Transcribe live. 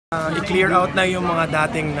I-clear out na yung mga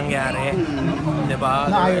dating nangyari,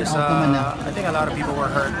 diba? Naayos I think a lot of people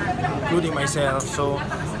were hurt, including myself. So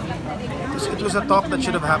it was a talk that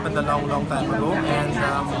should have happened a long time ago, and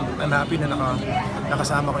I'm happy na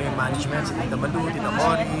nakasama ko yung management, si Tita Malu, Tita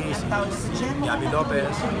Cory, si Gabby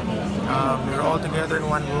Lopez. We were all together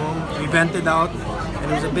in one room. We vented out,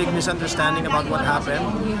 and it was a big misunderstanding about what happened.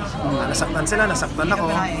 Nasaktan sila, nasaktan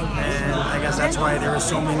ako, and I guess that's why there were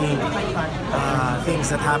so many things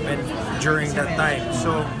that happened during that time.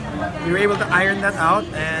 So we were able to iron that out,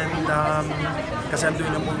 and kasi I'm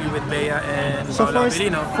doing a movie with Bea and So Paula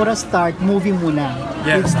Avellino. for a start, movie muna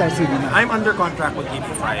with Star Cinema. I'm under contract with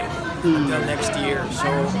TV5 until next year.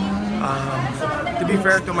 So to be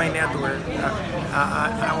fair to my network,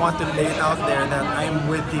 I want to lay it out there that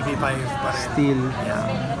I'm with TV5 pa rin. Still.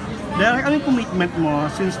 Yeah. Dahil ano yung commitment mo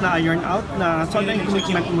since na-iron out na, so ano yung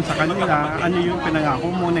commitment mo sa kanila, ano yung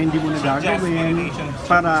pinangako mo na hindi mo nagagawin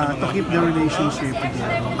para to keep the relationship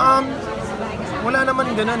again? Wala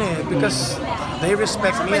naman ganun eh, because they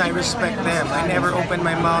respect me, I respect them. I never opened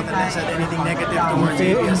my mouth and I said anything negative towards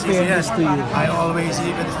ABS CBN. I always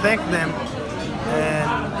even thank them and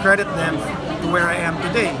credit them to where I am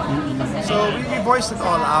today. So we voiced it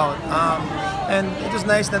all out. And it was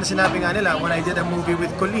nice na sinabi nga nila when I did a movie with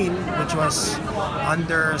Colleen, which was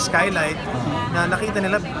under Skylight, na nakita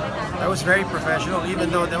nila I was very professional, even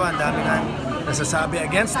though diba, ang dami nga nasasabi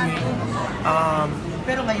against me.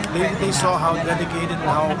 They saw how dedicated and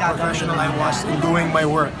how professional I was in doing my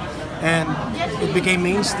work, and it became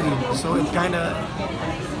mainstream. So it kind of,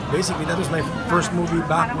 basically, that was my first movie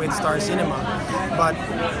back with Star Cinema. But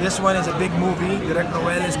this one is a big movie. Direct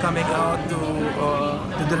Roel is coming out to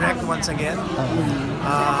direct once again.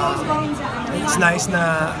 It's nice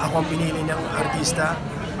na ako ang pinili niyang artista.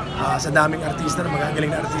 Sa daming artista, na magagaling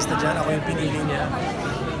na artista dyan, ako yung pinili niya.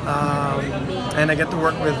 And I get to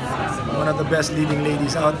work with one of the best leading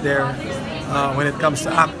ladies out there when it comes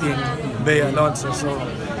to acting, Bea Alonso. So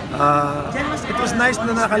it was nice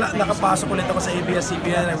na nakapasok ulit ako sa ABS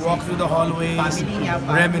CBN. I walked through the hallways,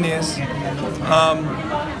 reminisce,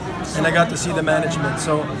 and I got to see the management.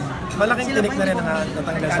 So malaking tinik na rin na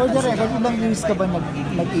natanggal. For the record, ilang years ka ba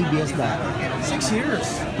nag-ABS dati? 6 years.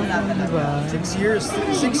 Diba? 6 years.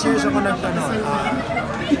 6 years ako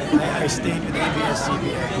I stayed with ABS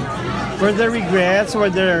CBN. Were there regrets? Were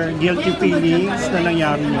there guilty feelings na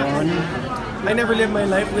nangyari yun? I never lived my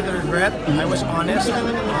life with regret. I was honest.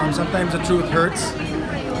 Sometimes the truth hurts,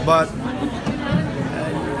 but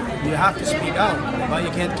you have to speak out. Diba?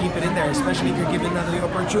 You can't keep it in there, especially if you're given another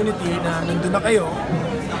opportunity na nandun na kayo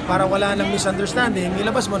para wala nang misunderstanding,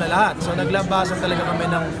 ilabas mo na lahat. So naglabasan talaga kami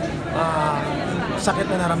ng sakit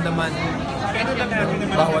na naramdaman.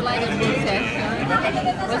 Bawat.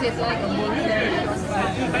 Was it like a bullshit?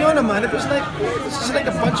 No naman, it was like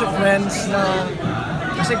a bunch of friends na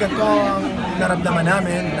kasi ganito ang naramdaman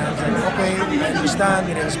namin. Na, okay, I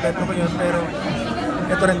understand, i-respect ko yun, pero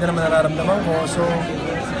ito rin din naman nararamdaman ko. So,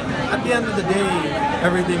 at the end of the day,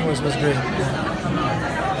 everything was good.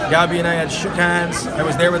 Gabby and I had shook hands. I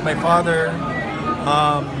was there with my father.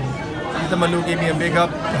 Tita Malu gave me a big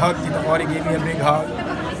hug. Tita Cory gave me a big hug.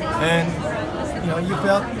 And, you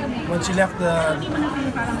felt when she left the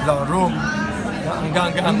room, ang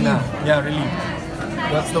gaang na. Yeah, relief.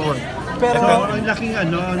 That's the word. Pero ang laking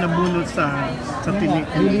nabunot sa tinik,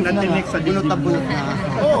 natinik sa dibdib mo.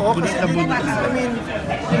 Oo, bunot na bunot. I mean,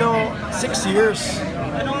 6 years.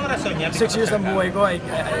 6 years ng buhay ko,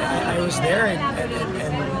 I was there and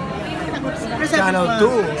Channel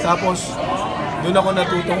 2. Tapos, doon ako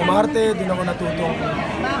natutong umarte, doon ako natutong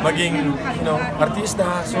maging,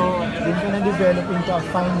 artista. So, Doon ka na-develop into a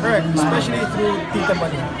fine correct, man. especially through Tita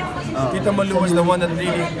Malu. Tita Malu was the one that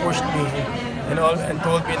really pushed me and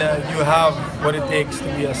told me that you have what it takes to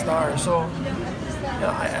be a star. So,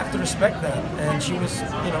 I have to respect that. And she was,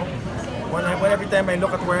 when every time I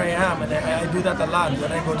look at where I am, and I do that a lot. When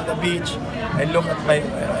I go to the beach, I look at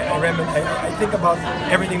I think about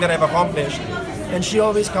everything that I've accomplished, and she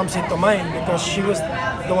always comes into mind because she was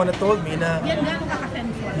the one that told me na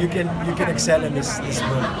you can excel in this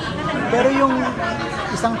world. Pero yung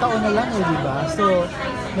isang taon na lang di ba? So,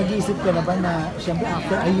 nag-iisip ka na ba na, siyempre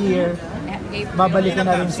after a year, babalik ka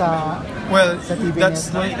na rin sa TV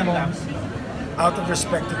network mo? Out of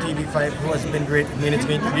respect to TV5, who has been great. I mean, it's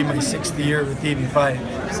going to be my 6th year with TV5.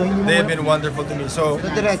 So, they have been wonderful to me. So,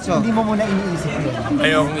 hindi mo muna iniisip yun?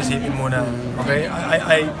 ayokong isipin muna. Okay?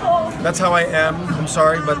 That's how I am. I'm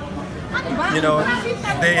sorry, but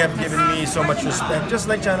they have given me so much respect, just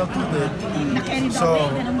like Channel 2 did. So,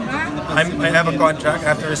 I have a contract.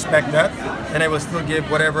 I have to respect that, and I will still give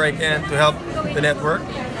whatever I can to help the network.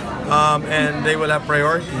 and they will have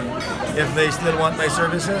priority. If they still want my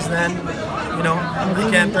services, then, you know, I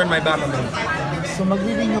can't turn my back on them. So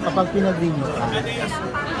magre-renew kapag pinag-renew ka.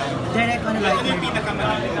 Direct on like,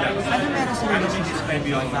 ano meron sa relationship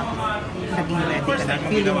mo na naging ready ka na?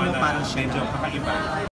 Feeling mo parang siya